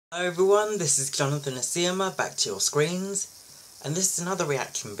Hello everyone, this is Jonathan Asiyama, back to your screens, and this is another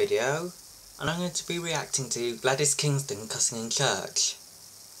reaction video, and I'm going to be reacting to Miss Kingston Cussing in church.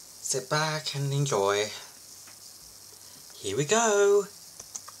 Sit back and enjoy. Here we go!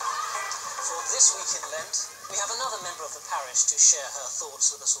 For this week in Lent, we have another member of the parish to share her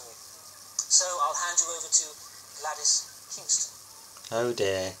thoughts with us all. So I'll hand you over to Miss Kingston. Oh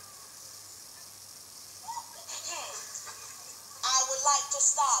dear.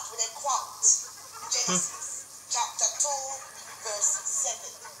 Start with a quote. Genesis chapter 2 verse 7.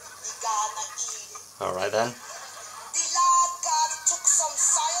 The Garden of Eden. Alright then. The Lord God took some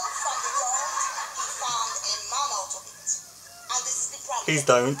soil from the ground. He formed a man out of it. And this is the problem. Please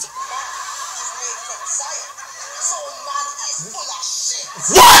don't. Man is made from soil. So man is full of shit.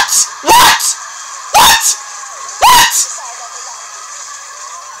 What? What? What? What?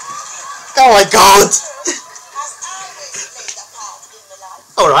 Oh my god!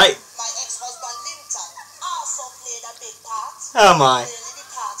 Alright. My ex-husband Linton also played a big part. Oh my. Really the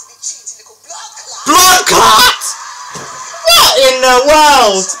part of the cheating little blood clot. Blood clot? What in the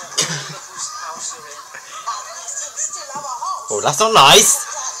world? Oh, that's not nice.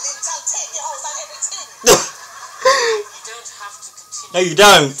 Linton take the house and everything. You don't have to continue. No, you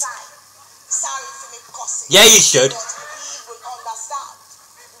don't. Sorry for me cussing. Yeah, you should. But he will understand.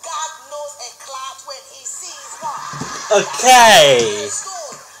 God knows a clot when he sees one. Okay.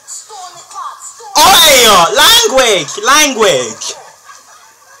 Language! Language!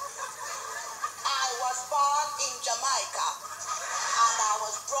 I was born in Jamaica and I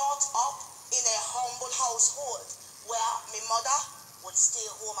was brought up in a humble household where my mother would stay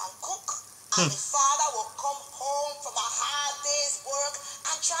home and cook and my father would come home from a hard day's work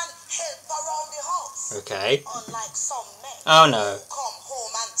and try and help around the house. Okay. Unlike some men no. who come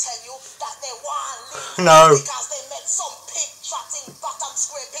home and tell you that they want to live No. because they met some pig trotting, bottom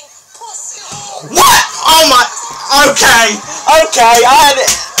scraping pussy. What? Oh my... Okay. Okay.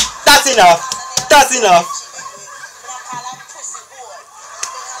 That's enough. That's enough.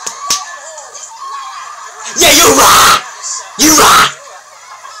 Yeah, you right. You right.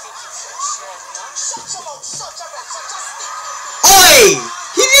 Oi!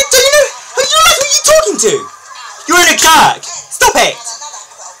 You know who you talking to? You're in a church. Stop it.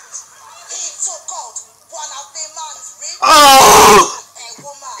 Oh!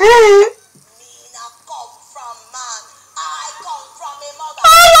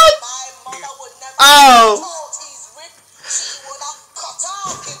 Oh!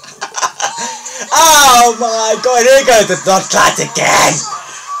 Oh my god, here goes the blood clot again!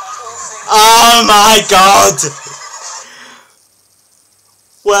 Oh my god!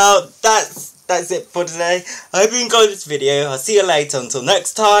 Well, that's it for today. I hope you enjoyed this video. I'll see you later. Until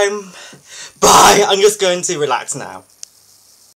next time. Bye! I'm just going to relax now.